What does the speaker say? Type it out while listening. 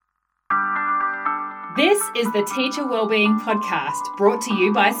This is the Teacher Wellbeing Podcast, brought to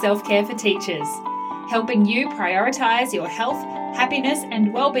you by Self-Care for Teachers, helping you prioritise your health, happiness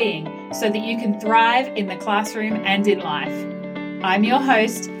and wellbeing so that you can thrive in the classroom and in life. I'm your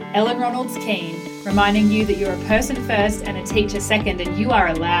host, Ellen Ronalds-Keane, reminding you that you're a person first and a teacher second, and you are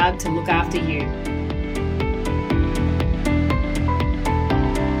allowed to look after you.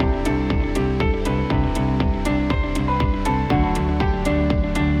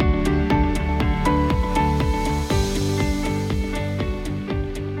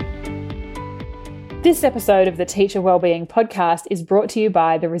 This episode of the Teacher Wellbeing Podcast is brought to you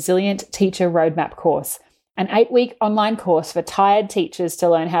by the Resilient Teacher Roadmap course, an 8-week online course for tired teachers to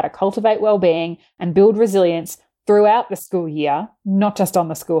learn how to cultivate wellbeing and build resilience throughout the school year, not just on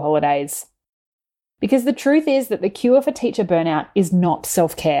the school holidays. Because the truth is that the cure for teacher burnout is not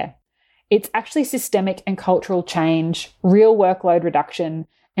self-care. It's actually systemic and cultural change, real workload reduction,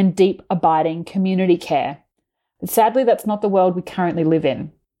 and deep, abiding community care. But sadly, that's not the world we currently live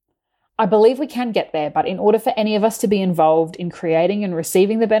in. I believe we can get there, but in order for any of us to be involved in creating and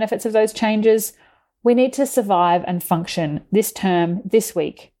receiving the benefits of those changes, we need to survive and function this term, this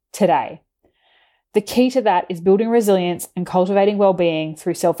week, today. The key to that is building resilience and cultivating well-being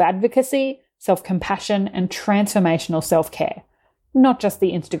through self-advocacy, self-compassion, and transformational self-care, not just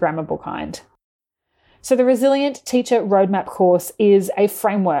the Instagrammable kind. So the Resilient Teacher Roadmap course is a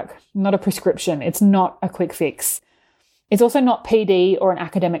framework, not a prescription. It's not a quick fix. It's also not PD or an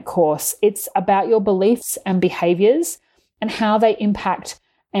academic course. It's about your beliefs and behaviors and how they impact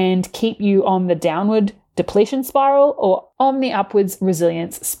and keep you on the downward depletion spiral or on the upwards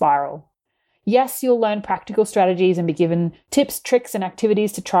resilience spiral. Yes, you'll learn practical strategies and be given tips, tricks, and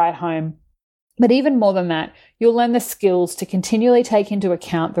activities to try at home. But even more than that, you'll learn the skills to continually take into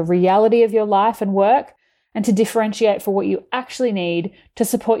account the reality of your life and work and to differentiate for what you actually need to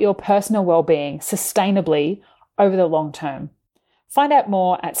support your personal well-being sustainably over the long term. Find out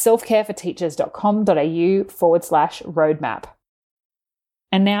more at selfcareforteachers.com.au/roadmap.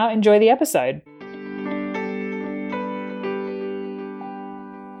 And now enjoy the episode.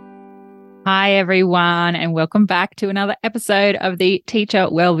 Hi, everyone, and welcome back to another episode of the Teacher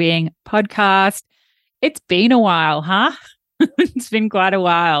Wellbeing Podcast. It's been a while, huh? It's been quite a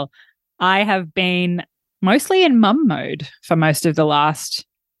while. I have been mostly in mum mode for most of the last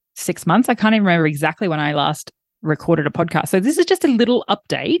 6 months. I can't even remember exactly when I last recorded a podcast. So this is just a little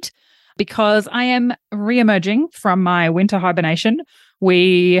update because I am re-emerging from my winter hibernation.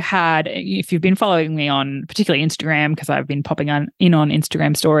 We had, if you've been following me on particularly Instagram, because I've been popping in on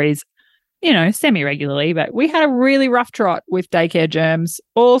Instagram stories, semi-regularly, but we had a really rough trot with daycare germs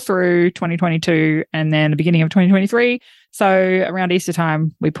all through 2022 and then the beginning of 2023. So around Easter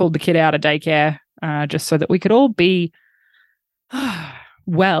time, we pulled the kid out of daycare just so that we could all be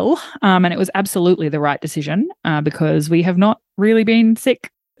well, and it was absolutely the right decision because we have not really been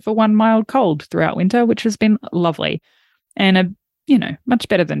sick for one mild cold throughout winter, which has been lovely and, much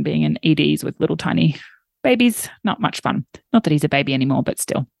better than being in EDs with little tiny babies. Not much fun. Not that he's a baby anymore, but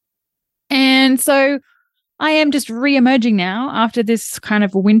still. And so I am just re-emerging now after this kind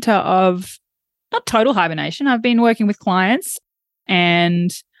of winter of not total hibernation. I've been working with clients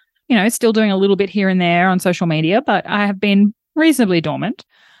and, still doing a little bit here and there on social media, but I have been reasonably dormant.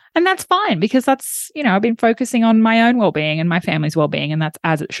 And that's fine because that's, I've been focusing on my own well-being and my family's well-being, and that's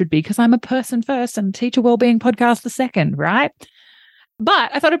as it should be because I'm a person first and Teacher Wellbeing Podcast the second, right?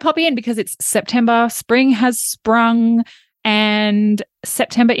 But I thought I'd pop in because it's September, spring has sprung, and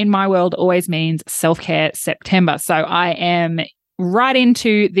September in my world always means Self-Care September. So I am right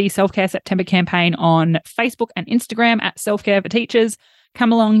into the Self-Care September campaign on Facebook and Instagram at Self-Care for Teachers.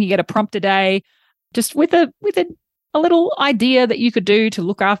 Come along, you get a prompt a day, just with a little idea that you could do to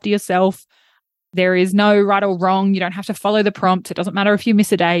look after yourself. There is no right or wrong. You don't have to follow the prompt. It doesn't matter if you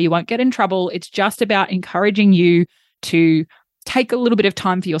miss a day. You won't get in trouble. It's just about encouraging you to take a little bit of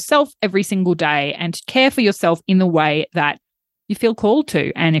time for yourself every single day and care for yourself in the way that you feel called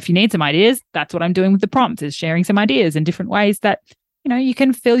to. And if you need some ideas, that's what I'm doing with the prompts, is sharing some ideas in different ways that, you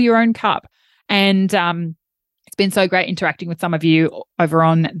can fill your own cup. And it's been so great interacting with some of you over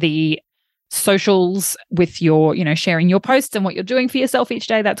on the socials with your, sharing your posts and what you're doing for yourself each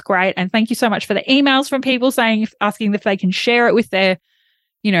day. That's great. And thank you so much for the emails from people asking if they can share it with their,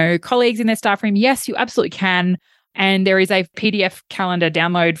 colleagues in their staff room. Yes, you absolutely can. And there is a PDF calendar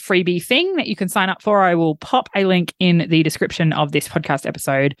download freebie thing that you can sign up for. I will pop a link in the description of this podcast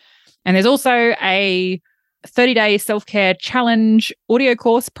episode. And there's also a 30-day self-care challenge audio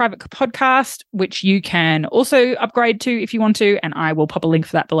course, private podcast, which you can also upgrade to if you want to. And I will pop a link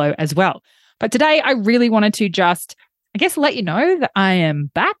for that below as well. But today I really wanted to just, let you know that I am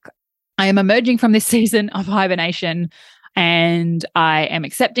back. I am emerging from this season of hibernation and I am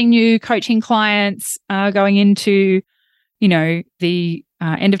accepting new coaching clients going into, the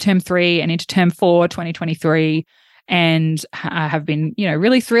end of term 3 and into term 4, 2023. And I have been,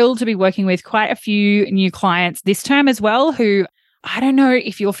 really thrilled to be working with quite a few new clients this term as well, who I don't know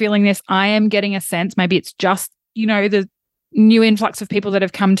if you're feeling this. I am getting a sense, maybe it's just, the new influx of people that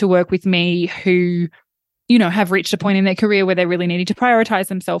have come to work with me who, have reached a point in their career where they're really needing to prioritize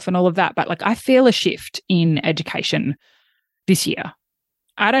themselves and all of that. But like, I feel a shift in education this year.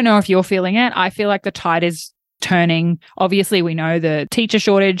 I don't know if you're feeling it. I feel like the tide is turning. Obviously, we know the teacher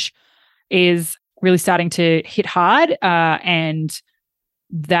shortage is really starting to hit hard, and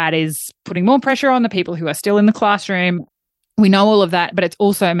that is putting more pressure on the people who are still in the classroom. We know all of that, but it's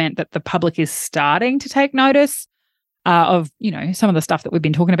also meant that the public is starting to take notice of, some of the stuff that we've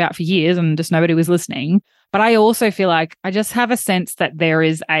been talking about for years and just nobody was listening. But I also feel like I just have a sense that there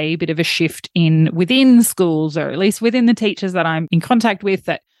is a bit of a shift within schools, or at least within the teachers that I'm in contact with,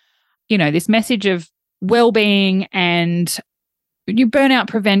 that, this message of well-being and burnout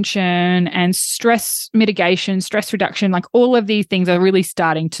prevention and stress mitigation, stress reduction, like all of these things are really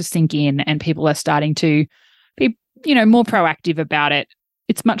starting to sink in, and people are starting to be, more proactive about it.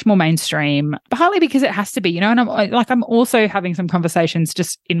 It's much more mainstream, partly because it has to be, and I'm also having some conversations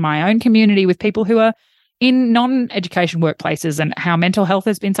just in my own community with people who are in non-education workplaces, and how mental health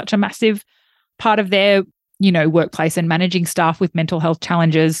has been such a massive part of their, workplace, and managing staff with mental health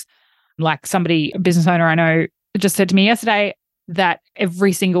challenges. Like a business owner I know just said to me yesterday that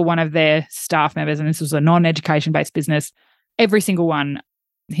every single one of their staff members, and this was a non-education based business, every single one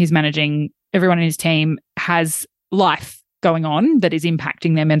he's managing, everyone in his team has life going on that is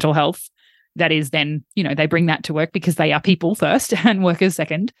impacting their mental health. That is then, they bring that to work because they are people first and workers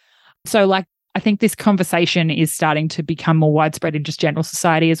second. So I think this conversation is starting to become more widespread in just general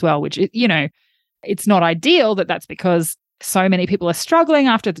society as well, which, it's not ideal that's because so many people are struggling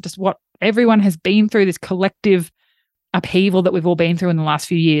after just what everyone has been through, this collective upheaval that we've all been through in the last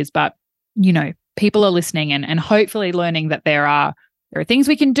few years. But, people are listening and hopefully learning that there are things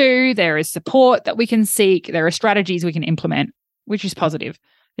we can do, there is support that we can seek, there are strategies we can implement, which is positive.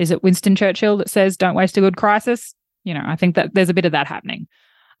 Is it Winston Churchill that says, don't waste a good crisis? I think that there's a bit of that happening,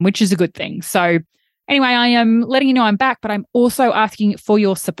 which is a good thing. So anyway, I am letting you know I'm back, but I'm also asking for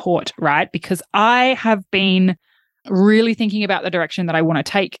your support, right? Because I have been really thinking about the direction that I want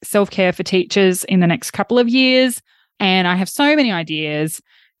to take self-care for teachers in the next couple of years. And I have so many ideas.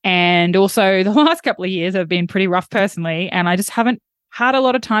 And also the last couple of years have been pretty rough personally. And I just haven't had a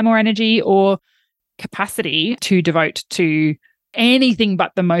lot of time or energy or capacity to devote to anything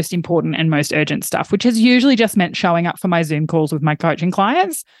but the most important and most urgent stuff, which has usually just meant showing up for my Zoom calls with my coaching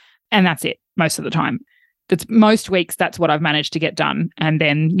clients. And that's it most of the time. Most weeks, that's what I've managed to get done. And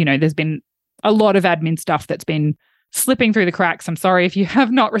then, there's been a lot of admin stuff that's been slipping through the cracks. I'm sorry if you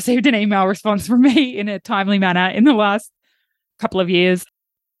have not received an email response from me in a timely manner in the last couple of years.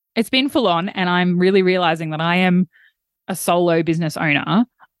 It's been full on, and I'm really realizing that I am a solo business owner,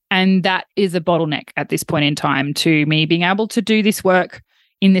 and that is a bottleneck at this point in time to me being able to do this work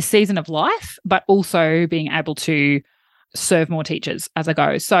in this season of life, but also being able to serve more teachers as I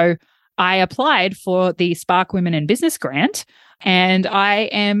go. So I applied for the Spark Women in Business grant, and I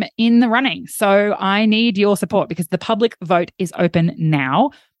am in the running. So I need your support because the public vote is open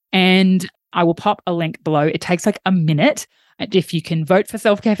now, and I will pop a link below. It takes like a minute. And if you can vote for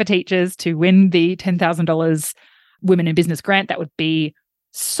Self-Care for Teachers to win the $10,000 Women in Business grant, that would be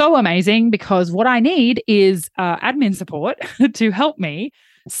so amazing, because what I need is admin support to help me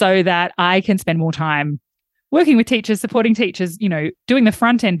so that I can spend more time working with teachers, supporting teachers, doing the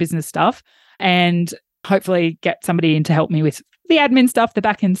front end business stuff, and hopefully get somebody in to help me with the admin stuff, the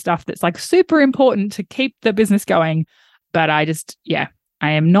back end stuff that's like super important to keep the business going. But I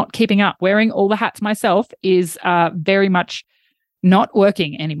am not keeping up. Wearing all the hats myself is very much not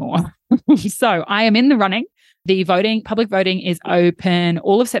working anymore. So I am in the running. The public voting is open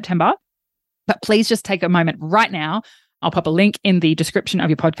all of September, but please just take a moment right now. I'll pop a link in the description of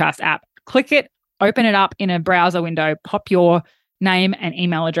your podcast app. Click it, open it up in a browser window, pop your name and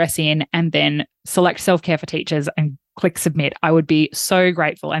email address in, and then select Self-Care for Teachers and click submit. I would be so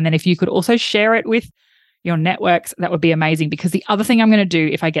grateful. And then if you could also share it with your networks, that would be amazing, because the other thing I'm going to do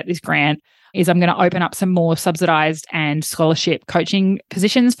if I get this grant is I'm going to open up some more subsidized and scholarship coaching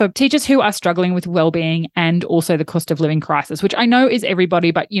positions for teachers who are struggling with wellbeing and also the cost of living crisis, which I know is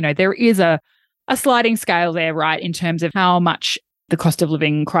everybody, but there is a sliding scale there, right, in terms of how much the cost of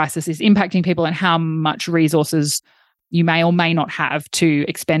living crisis is impacting people and how much resources you may or may not have to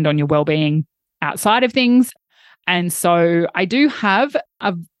expend on your wellbeing outside of things. And so I do have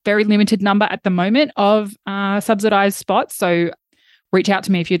a very limited number at the moment of subsidized spots. So reach out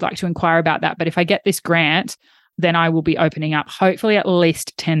to me if you'd like to inquire about that. But if I get this grant, then I will be opening up hopefully at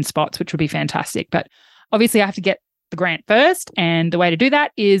least 10 spots, which would be fantastic. But obviously I have to get the grant first. And the way to do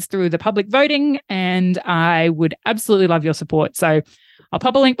that is through the public voting. And I would absolutely love your support. So I'll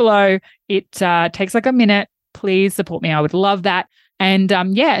pop a link below. It takes like a minute. Please support me. I would love that. And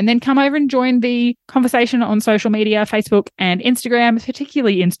and then come over and join the conversation on social media, Facebook and Instagram,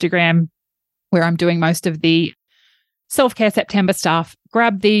 particularly Instagram, where I'm doing most of the Self-Care September stuff.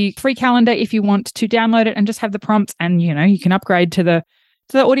 Grab the free calendar if you want to download it and just have the prompts. And, you can upgrade to the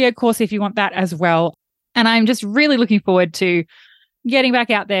audio course if you want that as well. And I'm just really looking forward to getting back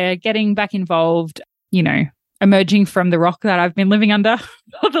out there, getting back involved, emerging from the rock that I've been living under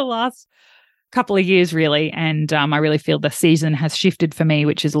for the last couple of years, really. And I really feel the season has shifted for me,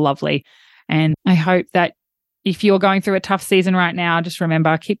 which is lovely. And I hope that if you're going through a tough season right now, just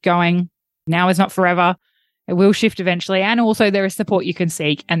remember, keep going. Now is not forever. It will shift eventually. And also there is support you can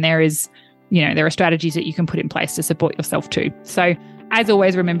seek. And there is, there are strategies that you can put in place to support yourself too. So as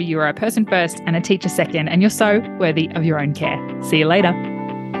always, remember you are a person first and a teacher second, and you're so worthy of your own care. See you later.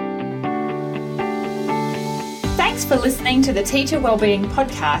 Thanks for listening to the Teacher Wellbeing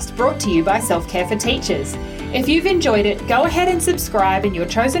Podcast, brought to you by Self-Care for Teachers. If you've enjoyed it, go ahead and subscribe in your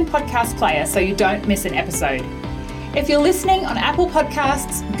chosen podcast player so you don't miss an episode. If you're listening on Apple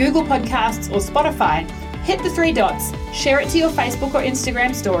Podcasts, Google Podcasts, or Spotify, hit the 3 dots, share it to your Facebook or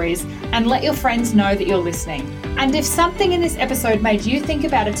Instagram stories, and let your friends know that you're listening. And if something in this episode made you think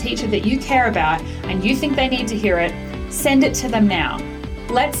about a teacher that you care about and you think they need to hear it, send it to them now.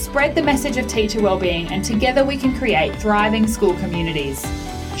 Let's spread the message of teacher wellbeing, and together we can create thriving school communities.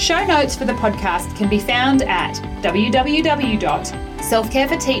 Show notes for the podcast can be found at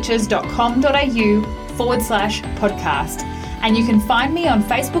www.selfcareforteachers.com.au/podcast. And you can find me on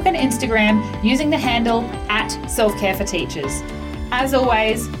Facebook and Instagram using the handle @selfcareforteachers. As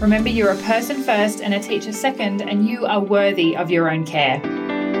always, remember you're a person first and a teacher second, and you are worthy of your own care.